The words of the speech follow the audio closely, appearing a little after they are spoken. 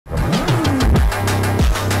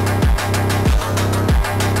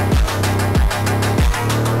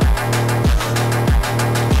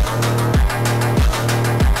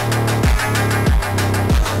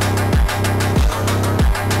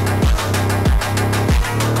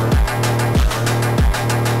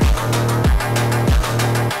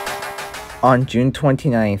On June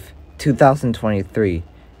 29th, 2023,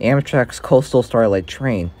 Amtrak's Coastal Starlight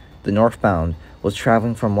train, the northbound, was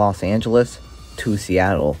traveling from Los Angeles to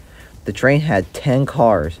Seattle. The train had 10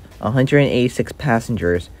 cars, 186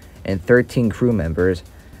 passengers, and 13 crew members,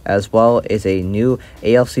 as well as a new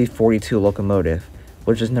ALC-42 locomotive,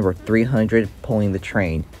 which is number 300, pulling the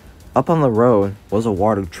train. Up on the road was a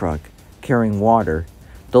water truck, carrying water.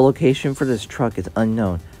 The location for this truck is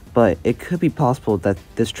unknown, but it could be possible that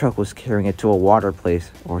this truck was carrying it to a water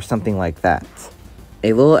place or something like that.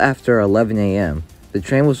 A little after 11 a.m., the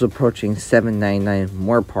train was approaching 799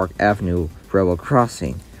 Moorpark Avenue railroad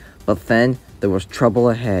crossing, but then there was trouble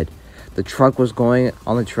ahead. The truck was going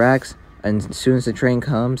on the tracks, and as soon as the train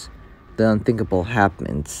comes, the unthinkable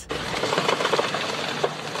happens.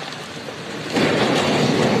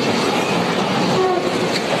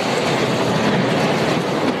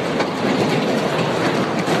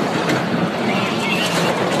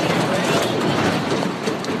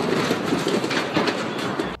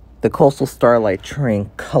 The Coastal Starlight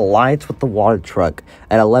train collides with the water truck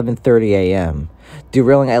at 11:30 a.m.,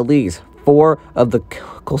 derailing at least 4 of the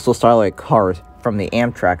Coastal Starlight cars from the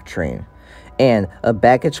Amtrak train, and a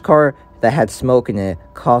baggage car that had smoke in it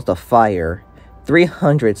caused a fire.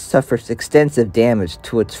 300 suffers extensive damage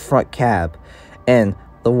to its front cab, and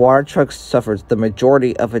the water truck suffers the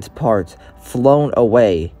majority of its parts flown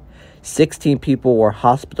away. 16 people were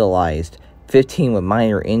hospitalized, 15 with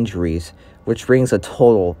minor injuries, which brings a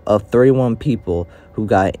total of 31 people who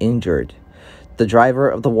got injured. The driver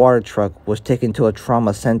of the water truck was taken to a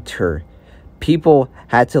trauma center. People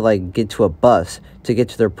had to get to a bus to get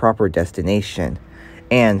to their proper destination,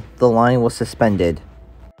 and the line was suspended.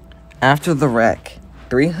 After the wreck,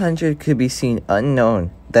 300 could be seen unknown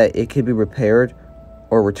that it could be repaired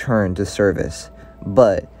or returned to service,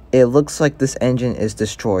 but it looks like this engine is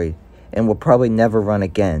destroyed and will probably never run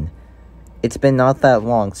again. It's been not that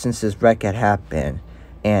long since this wreck had happened,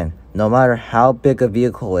 and no matter how big a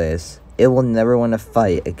vehicle is, it will never win a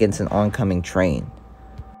fight against an oncoming train.